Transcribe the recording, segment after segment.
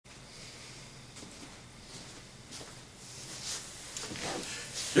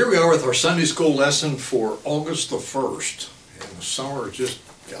Here we are with our Sunday school lesson for August the 1st. And the summer is just,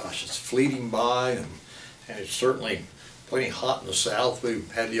 gosh, it's fleeting by, and it's certainly plenty hot in the south. We've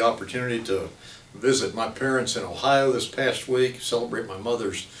had the opportunity to visit my parents in Ohio this past week, celebrate my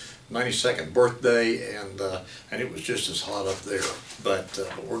mother's 92nd birthday, and it was just as hot up there. But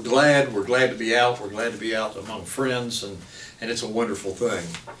we're glad to be out. We're glad to be out among friends, and it's a wonderful thing.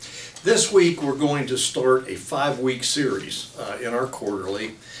 This week we're going to start a 5-week series in our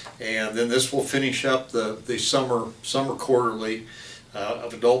quarterly, and then this will finish up the summer quarterly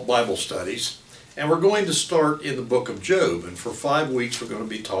of adult Bible studies. And we're going to start in the book of Job, and for 5 weeks we're going to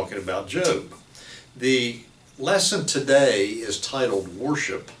be talking about Job. The lesson today is titled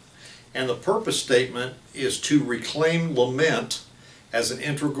Worship, and the purpose statement is to reclaim lament as an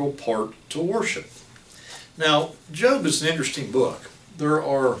integral part to worship. Now, Job is an interesting book. There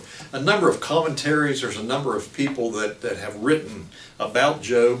are a number of commentaries, there's a number of people that have written about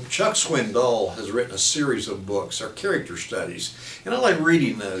Job. Chuck Swindoll has written a series of books, or character studies, and I like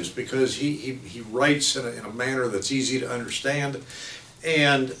reading those because he writes in a manner that's easy to understand.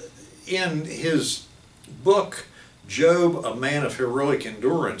 And in his book, Job, A Man of Heroic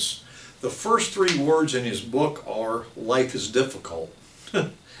Endurance, the first 3 words in his book are, life is difficult.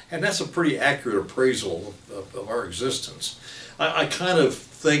 And that's a pretty accurate appraisal of our existence. I kind of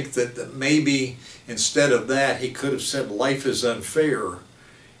think that maybe instead of that he could have said life is unfair,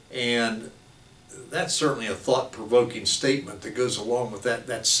 and that's certainly a thought-provoking statement that goes along with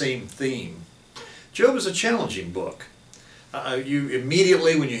that same theme. Job is a challenging book. You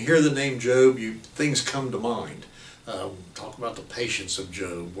immediately, when you hear the name Job, things come to mind. Talk about the patience of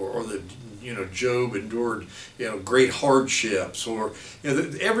Job, or the Job endured great hardships, or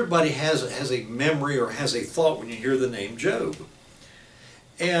everybody has a memory or has a thought when you hear the name Job.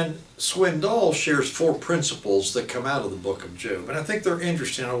 And Swindoll shares 4 principles that come out of the book of Job, and I think they're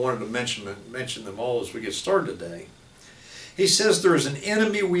interesting. I wanted to mention them all as we get started today. He says there is an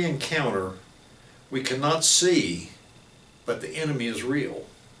enemy we encounter we cannot see, but the enemy is real.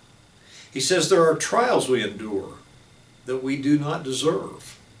 He says there are trials we endure that we do not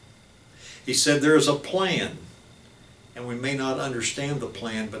deserve. He said there is a plan, and we may not understand the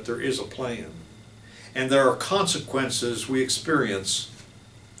plan, but there is a plan. And there are consequences we experience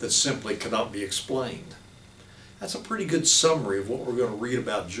that simply cannot be explained. That's a pretty good summary of what we're going to read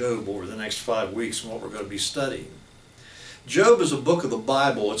about Job over the next 5 weeks and what we're going to be studying. Job is a book of the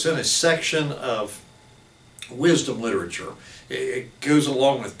Bible. It's in a section of wisdom literature. It goes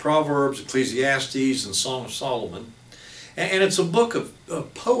along with Proverbs, Ecclesiastes, and Song of Solomon. And it's a book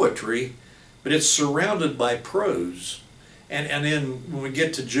of poetry, but it's surrounded by prose. And then when we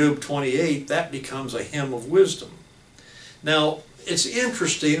get to Job 28, that becomes a hymn of wisdom. Now, it's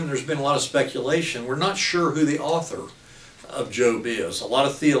interesting, and there's been a lot of speculation. We're not sure who the author of Job is. A lot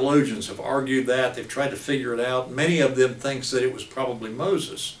of theologians have argued that. They've tried to figure it out. Many of them think that it was probably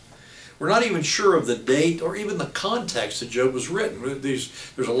Moses. We're not even sure of the date or even the context that Job was written.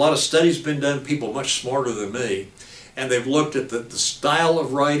 There's a lot of studies been done, people much smarter than me, and they've looked at the style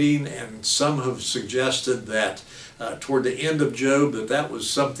of writing, and some have suggested that toward the end of Job that was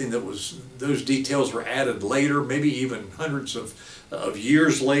something those details were added later, maybe even hundreds of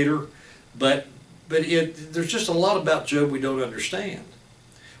years later. But there's just a lot about Job we don't understand.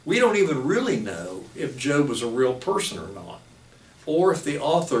 We don't even really know if Job was a real person or not, or if the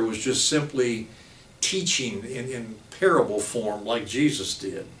author was just simply teaching in parable form like Jesus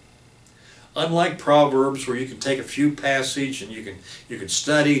did. Unlike Proverbs, where you can take a few passages and you can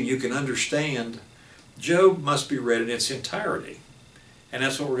study and you can understand, Job must be read in its entirety. And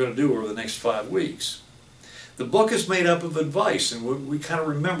that's what we're going to do over the next 5 weeks. The book is made up of advice, and we kind of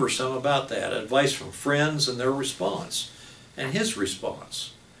remember some about that. Advice from friends and their response, and his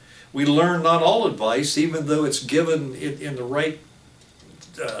response. We learn not all advice, even though it's given in the right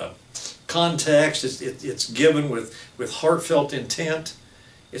context, it's given with heartfelt intent.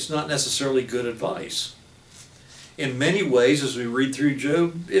 It's not necessarily good advice. In many ways, as we read through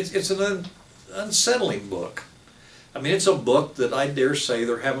Job, it's an unsettling book. I mean, it's a book that I dare say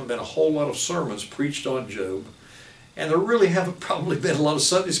there haven't been a whole lot of sermons preached on Job, and there really haven't probably been a lot of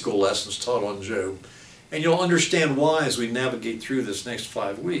Sunday school lessons taught on Job. And you'll understand why as we navigate through this next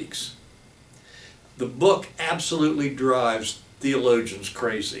 5 weeks. The book absolutely drives theologians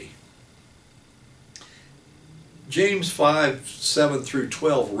crazy. James 5:7 through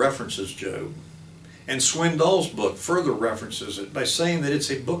 12 references Job, and Swindoll's book further references it by saying that it's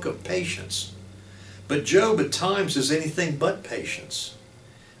a book of patience. But Job at times is anything but patience.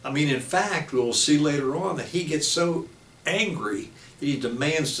 I mean, in fact, we will see later on that he gets so angry that he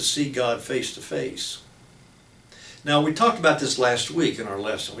demands to see God face to face. Now, we talked about this last week in our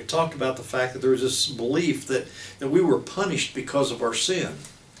lesson. We talked about the fact that there was this belief that we were punished because of our sin.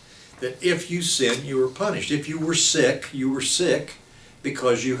 That if you sinned, you were punished. If you were sick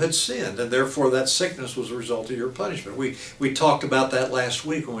because you had sinned, and therefore that sickness was a result of your punishment. We talked about that last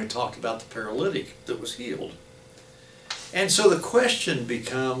week when we talked about the paralytic that was healed. And so the question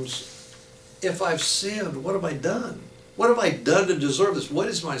becomes, if I've sinned, what have I done? What have I done to deserve this? What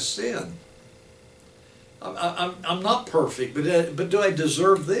is my sin? I'm not perfect, but do I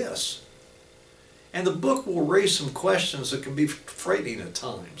deserve this? And the book will raise some questions that can be frightening at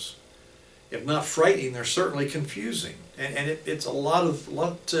times. If not frightening, they're certainly confusing. And it's a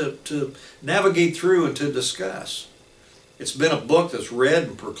lot to navigate through and to discuss. It's been a book that's read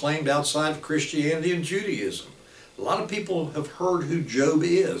and proclaimed outside of Christianity and Judaism. A lot of people have heard who Job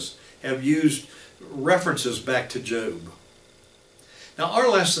is, have used references back to Job. Now, our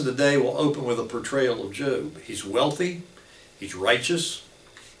lesson today will open with a portrayal of Job. He's wealthy, he's righteous,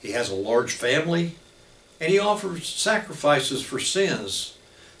 he has a large family, and he offers sacrifices for sins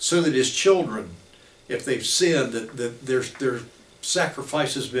so that his children, if they've sinned, that their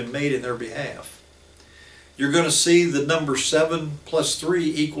sacrifice has been made in their behalf. You're going to see the number 7 plus 3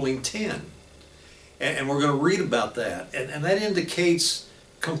 equaling 10. And we're going to read about that. And that indicates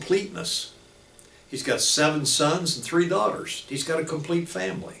completeness. He's got 7 sons and 3 daughters. He's got a complete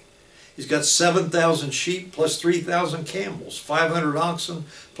family. He's got 7,000 sheep plus 3,000 camels, 500 oxen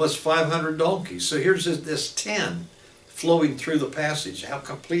plus 500 donkeys. So here's this 10 flowing through the passage, how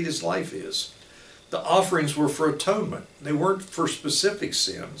complete his life is. The offerings were for atonement. They weren't for specific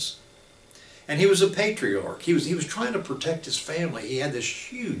sins. And he was a patriarch. He was trying to protect his family. He had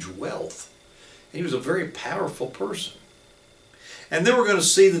this huge wealth. He was a very powerful person. And then we're going to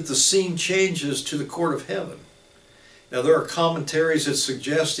see that the scene changes to the court of heaven. Now, there are commentaries that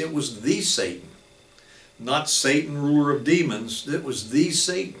suggest it was the Satan, not Satan, ruler of demons. It was the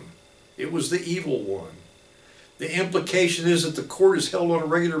Satan. It was the evil one. The implication is that the court is held on a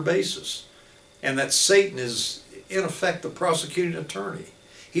regular basis, and that Satan is, in effect, the prosecuting attorney.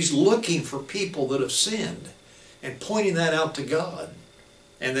 He's looking for people that have sinned and pointing that out to God,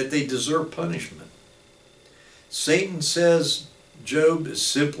 and that they deserve punishment. Satan says Job is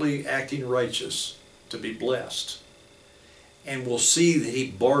simply acting righteous to be blessed. And we'll see that he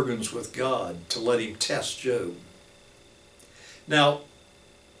bargains with God to let him test Job. Now,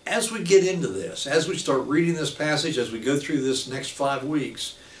 as we get into this, as we start reading this passage, as we go through this next 5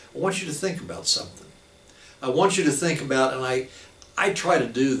 weeks, I want you to think about something. I want you to think about, and I try to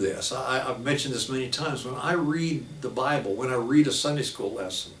do this. I've mentioned this many times. When I read the Bible, when I read a Sunday school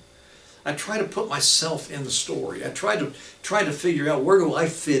lesson, I try to put myself in the story. I try to figure out, where do I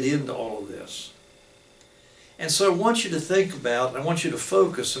fit into all of this? And so I want you to think about, and I want you to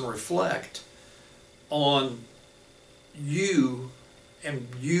focus and reflect on you, and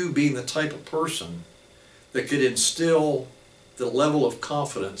you being the type of person that could instill the level of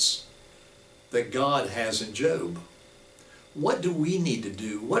confidence that God has in Job. What do we need to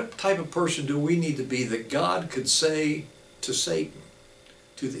do? What type of person do we need to be that God could say to Satan,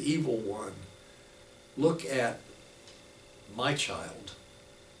 to the evil one, look at my child,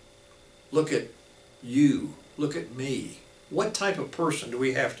 look at you, look at me. What type of person do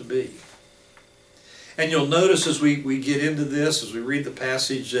we have to be? And you'll notice as we get into this, as we read the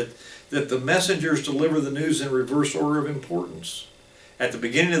passage, that the messengers deliver the news in reverse order of importance. At the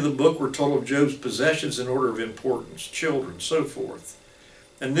beginning of the book, we're told of Job's possessions in order of importance, children, so forth.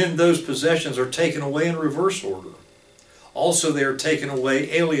 And then those possessions are taken away in reverse order. Also, they are taken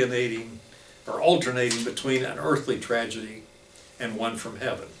away alienating or alternating between an earthly tragedy and one from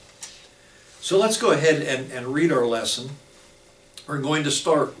heaven. So let's go ahead and read our lesson. We're going to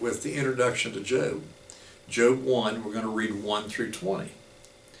start with the introduction to Job. Job 1, we're going to read 1 through 20.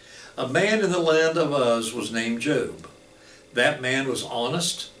 A man in the land of Uz was named Job. That man was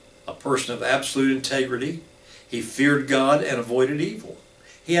honest, a person of absolute integrity. He feared God and avoided evil.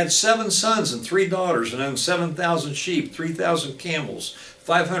 He had 7 sons and 3 daughters and owned 7,000 sheep, 3,000 camels,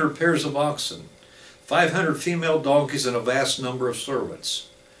 500 pairs of oxen, 500 female donkeys, and a vast number of servants,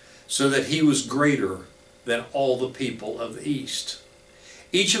 so that he was greater than all the people of the East.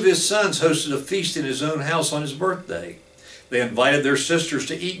 Each of his sons hosted a feast in his own house on his birthday. They invited their sisters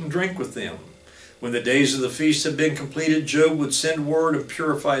to eat and drink with them. When the days of the feast had been completed, Job would send word and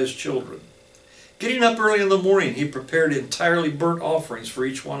purify his children. Getting up early in the morning, he prepared entirely burnt offerings for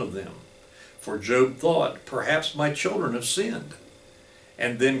each one of them. For Job thought, perhaps my children have sinned,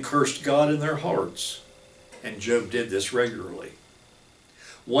 and then cursed God in their hearts. And Job did this regularly.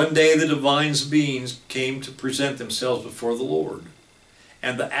 One day the divine beings came to present themselves before the Lord,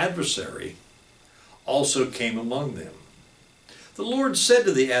 and the adversary also came among them. The Lord said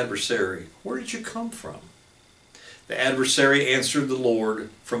to the adversary, "Where did you come from?" The adversary answered the Lord,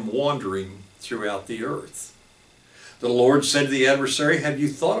 "From wandering throughout the earth." The Lord said to the adversary, "Have you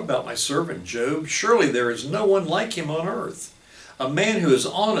thought about my servant Job? Surely there is no one like him on earth, a man who is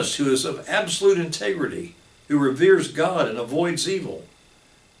honest, who is of absolute integrity, who reveres God and avoids evil."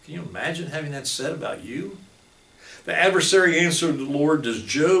 Can you imagine having that said about you? The adversary answered the Lord, "Does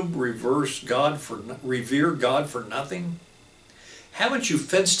Job revere God for nothing? Haven't you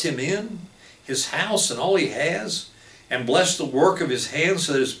fenced him in, his house and all he has, and blessed the work of his hands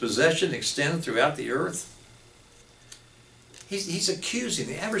so that his possession extends throughout the earth?" He's accusing,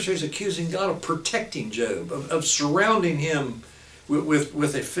 the adversary is accusing God of protecting Job, of surrounding him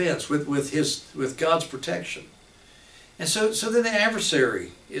with a fence, with God's protection. And so then the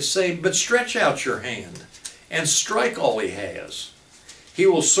adversary is saying, "But stretch out your hand and strike all he has. He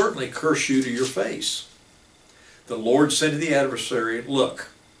will certainly curse you to your face." The Lord said to the adversary, "Look,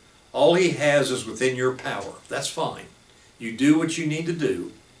 all he has is within your power. That's fine. You do what you need to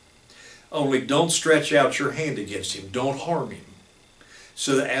do. Only don't stretch out your hand against him. Don't harm him."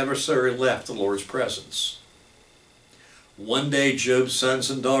 So the adversary left the Lord's presence. One day Job's sons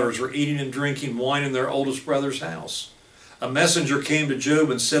and daughters were eating and drinking wine in their oldest brother's house. A messenger came to Job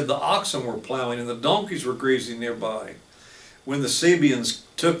and said the oxen were plowing and the donkeys were grazing nearby, when the Sabeans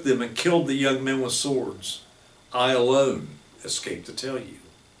took them and killed the young men with swords. I alone escaped to tell you.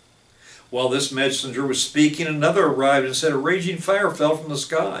 While this messenger was speaking, another arrived and said, "A raging fire fell from the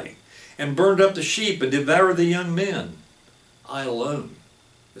sky and burned up the sheep and devoured the young men. I alone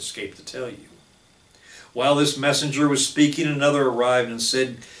escaped to tell you." While this messenger was speaking, another arrived and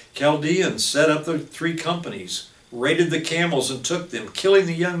said, "Chaldeans set up the 3 companies, raided the camels and took them, killing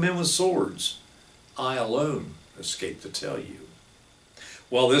the young men with swords. I alone escaped to tell you."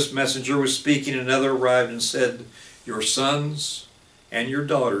 While this messenger was speaking, another arrived and said, "Your sons and your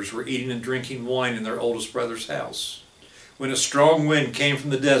daughters were eating and drinking wine in their oldest brother's house, when a strong wind came from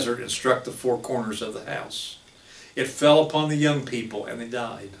the desert and struck the 4 corners of the house. It fell upon the young people and they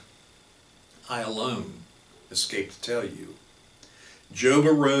died. I alone escaped to tell you." Job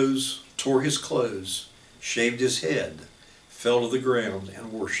arose, tore his clothes, shaved his head, fell to the ground,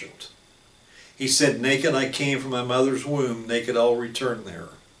 and worshipped. He said, "Naked I came from my mother's womb, naked I'll return there.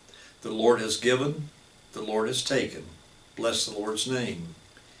 The Lord has given, the Lord has taken. Bless the Lord's name."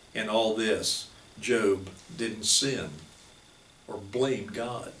 In all this, Job didn't sin or blame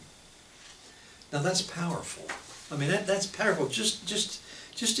God. Now that's powerful. I mean, that's powerful just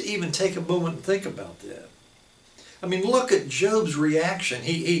to even take a moment and think about that. I mean, look at Job's reaction.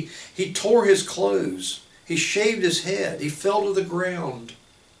 He tore his clothes. He shaved his head. He fell to the ground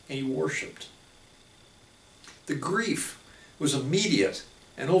and he worshiped. The grief was immediate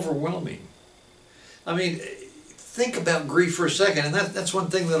and overwhelming. I mean, think about grief for a second, and that's one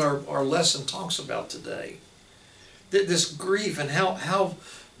thing that our lesson talks about today. This grief and how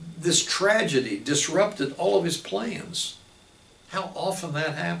this tragedy disrupted all of his plans. How often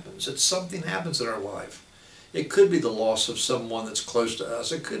that happens. It's something happens in our life. It could be the loss of someone that's close to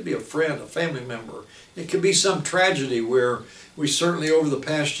us. It could be a friend, a family member. It could be some tragedy where we certainly over the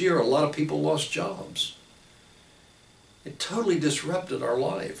past year, a lot of people lost jobs. It totally disrupted our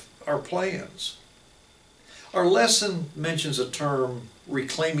life, our plans. Our lesson mentions a term,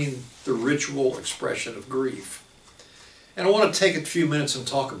 reclaiming the ritual expression of grief. And I want to take a few minutes and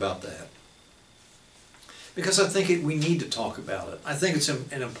talk about that, because I think we need to talk about it. I think it's an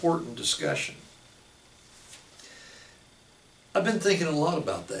important discussion. I've been thinking a lot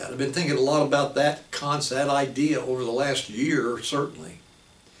about that. I've been thinking a lot about that concept, that idea over the last year, certainly.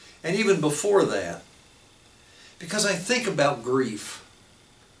 And even before that. Because I think about grief,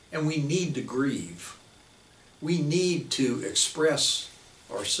 and we need to grieve. We need to express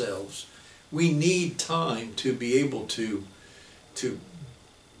ourselves. We need time to be able to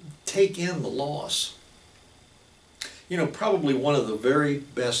take in the loss. You know, probably one of the very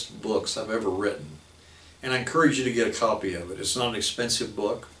best books I've ever written, and I encourage you to get a copy of it. It's not an expensive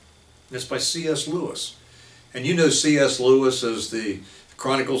book. It's by C.S. Lewis. And you know C.S. Lewis as the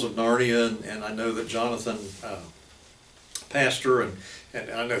Chronicles of Narnia, and I know that Jonathan Pastor, and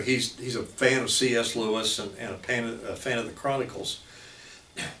I know he's a fan of C.S. Lewis and a fan of the Chronicles.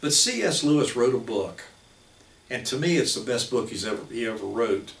 But C.S. Lewis wrote a book, and to me it's the best book he ever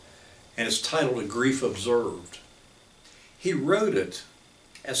wrote, and it's titled A Grief Observed. He wrote it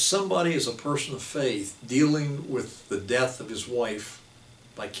as somebody, as a person of faith, dealing with the death of his wife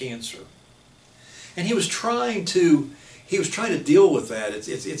by cancer. And he was trying to deal with that.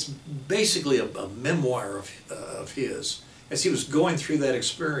 It's basically a memoir of his, as he was going through that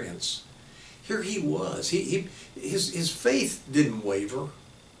experience. here he was. His faith didn't waver.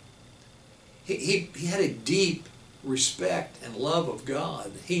 He had a deep respect and love of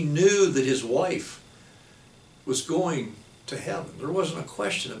God. He knew that his wife was going to heaven. There wasn't a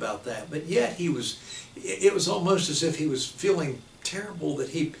question about that. But yet it was almost as if he was feeling terrible that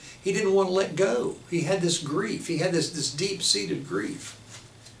he didn't want to let go. He had this grief. He had this deep-seated grief.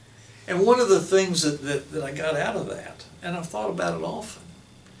 And one of the things that I got out of that, and I've thought about it often,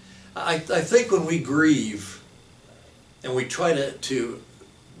 I think when we grieve and we try to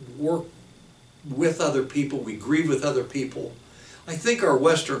work with other people, we grieve with other people, I think our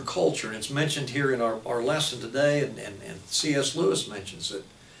Western culture, and it's mentioned here in our lesson today, and C.S. Lewis mentions it,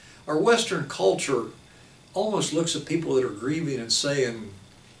 our Western culture almost looks at people that are grieving and saying,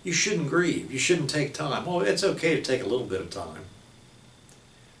 you shouldn't grieve, you shouldn't take time. Well, it's okay to take a little bit of time,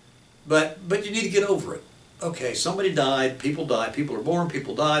 but you need to get over it. Okay, somebody died, people are born,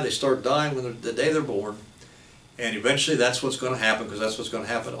 people die, they start dying when the day they're born, and eventually that's what's going to happen, because that's what's going to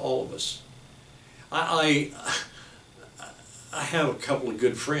happen to all of us. I have a couple of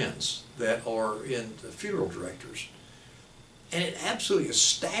good friends that are in the funeral directors, and it absolutely is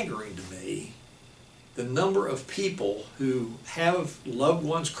staggering to me the number of people who have loved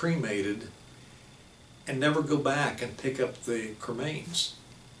ones cremated and never go back and pick up the cremains.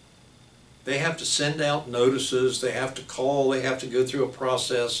 They have to send out notices, they have to call, they have to go through a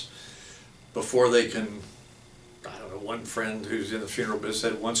process before they can. I don't know, one friend who's in the funeral business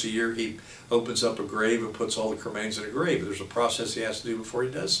said once a year he opens up a grave and puts all the cremains in a grave. There's a process he has to do before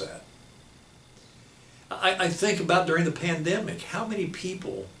he does that. I think about during the pandemic, how many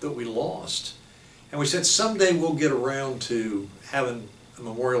people that we lost. And we said someday we'll get around to having a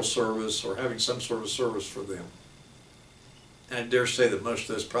memorial service or having some sort of service for them. And I dare say that most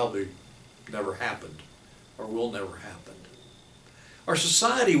of this probably never happened or will never happen. Our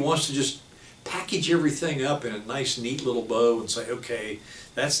society wants to just package everything up in a nice, neat little bow and say, okay,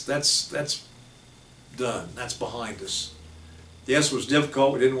 that's done. That's behind us. Yes, it was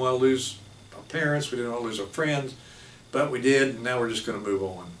difficult. We didn't want to lose our parents. We didn't want to lose our friends. But we did, and now we're just going to move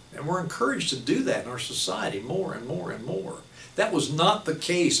on. And we're encouraged to do that in our society more and more and more. That was not the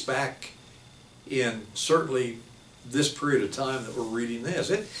case back in certainly this period of time that we're reading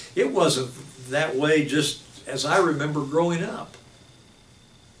this. It wasn't that way just as I remember growing up.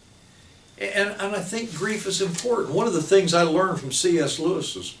 And I think grief is important. One of the things I learned from C.S.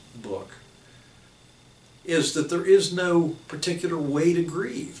 Lewis's book is that there is no particular way to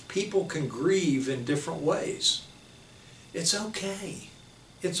grieve. People can grieve in different ways. It's okay.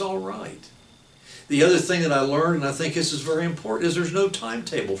 It's all right. The other thing that I learned, and I think this is very important, is there's no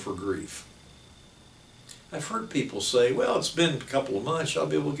timetable for grief. I've heard people say, well, it's been a couple of months, I'll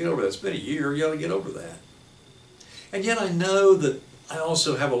be able to get over that. It's been a year, you ought to get over that. And yet I know that I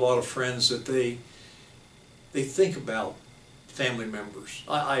also have a lot of friends that they think about family members.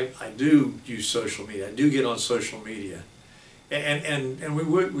 I do use social media. I do get on social media. And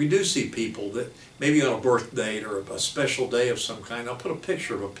we do see people that maybe on a birth date or a special day of some kind, I'll put a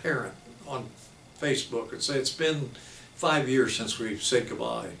picture of a parent on Facebook and say it's been 5 years since we've said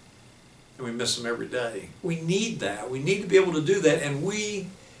goodbye and we miss them every day. We need that. We need to be able to do that, and we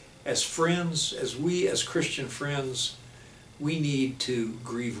as friends, as Christian friends, we need to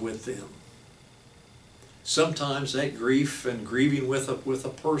grieve with them. Sometimes that grief and grieving with a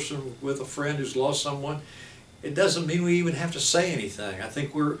person, with a friend who's lost someone, it doesn't mean we even have to say anything. I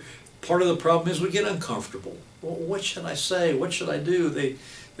think part of the problem is we get uncomfortable. Well, what should I say? What should I do?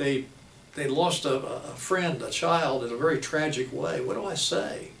 They lost a friend, a child, in a very tragic way. What do I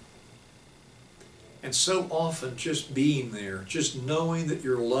say? And so often just being there, just knowing that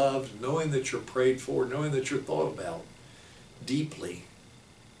you're loved, knowing that you're prayed for, knowing that you're thought about deeply,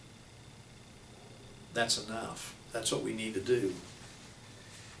 that's enough. That's what we need to do.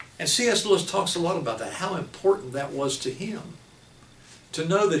 And C.S. Lewis talks a lot about that, how important that was to him, to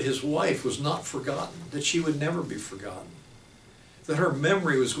know that his wife was not forgotten, that she would never be forgotten, that her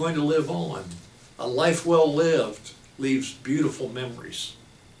memory was going to live on. A life well lived leaves beautiful memories.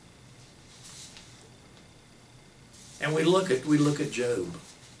 And we look at Job.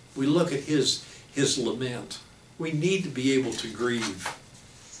 We look at his lament. We need to be able to grieve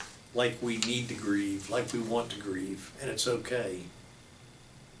like we need to grieve, like we want to grieve, and it's okay.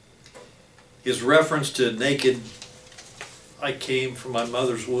 His reference to naked, I came from my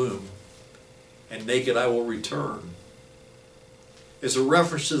mother's womb, and naked I will return, is a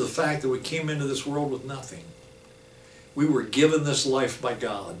reference to the fact that we came into this world with nothing. We were given this life by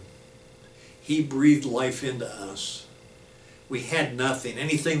God. He breathed life into us. We had nothing.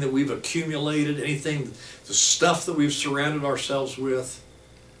 Anything that we've accumulated, anything, the stuff that we've surrounded ourselves with,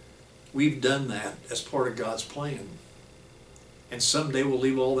 We've done that as part of God's plan. And someday we'll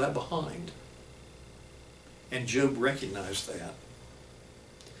leave all that behind. And Job recognized that.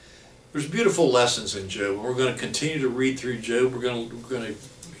 There's beautiful lessons in Job, and we're going to continue to read through Job. We're going to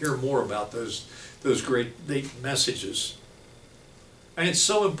hear more about those great messages. And it's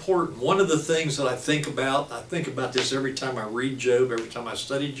so important. One of the things that I think about this every time I read Job, every time I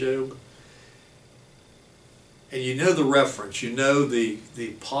study Job. And you know the reference, you know the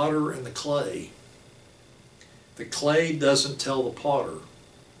potter and the clay. The clay doesn't tell the potter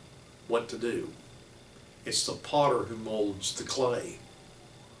what to do. It's the potter who molds the clay.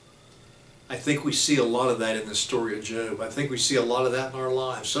 I think we see a lot of that in the story of Job. I think we see a lot of that in our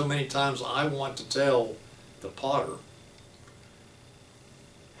lives. So many times I want to tell the potter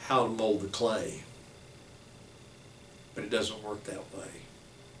how to mold the clay. But it doesn't work that way.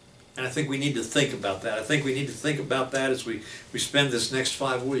 And I think we need to think about that. I think we need to think about that as we spend this next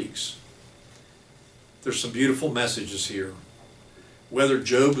 5 weeks. There's some beautiful messages here. Whether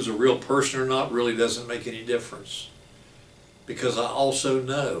Job is a real person or not really doesn't make any difference. Because I also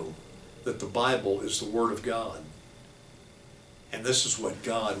know that the Bible is the Word of God. And this is what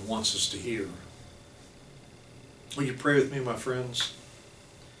God wants us to hear. Will you pray with me, my friends?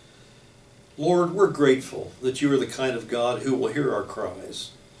 Lord, we're grateful that you are the kind of God who will hear our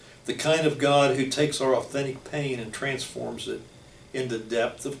cries. The kind of God who takes our authentic pain and transforms it into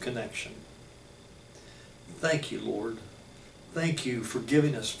depth of connection. Thank you, Lord. Thank you for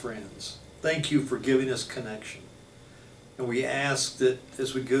giving us friends. Thank you for giving us connection. And we ask that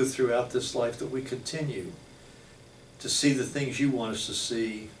as we go throughout this life that we continue to see the things you want us to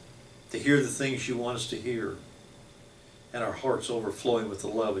see, to hear the things you want us to hear, and our hearts overflowing with the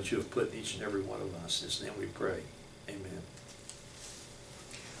love that you have put in each and every one of us. In his name we pray. Amen.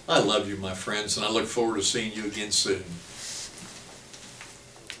 I love you, my friends, and I look forward to seeing you again soon.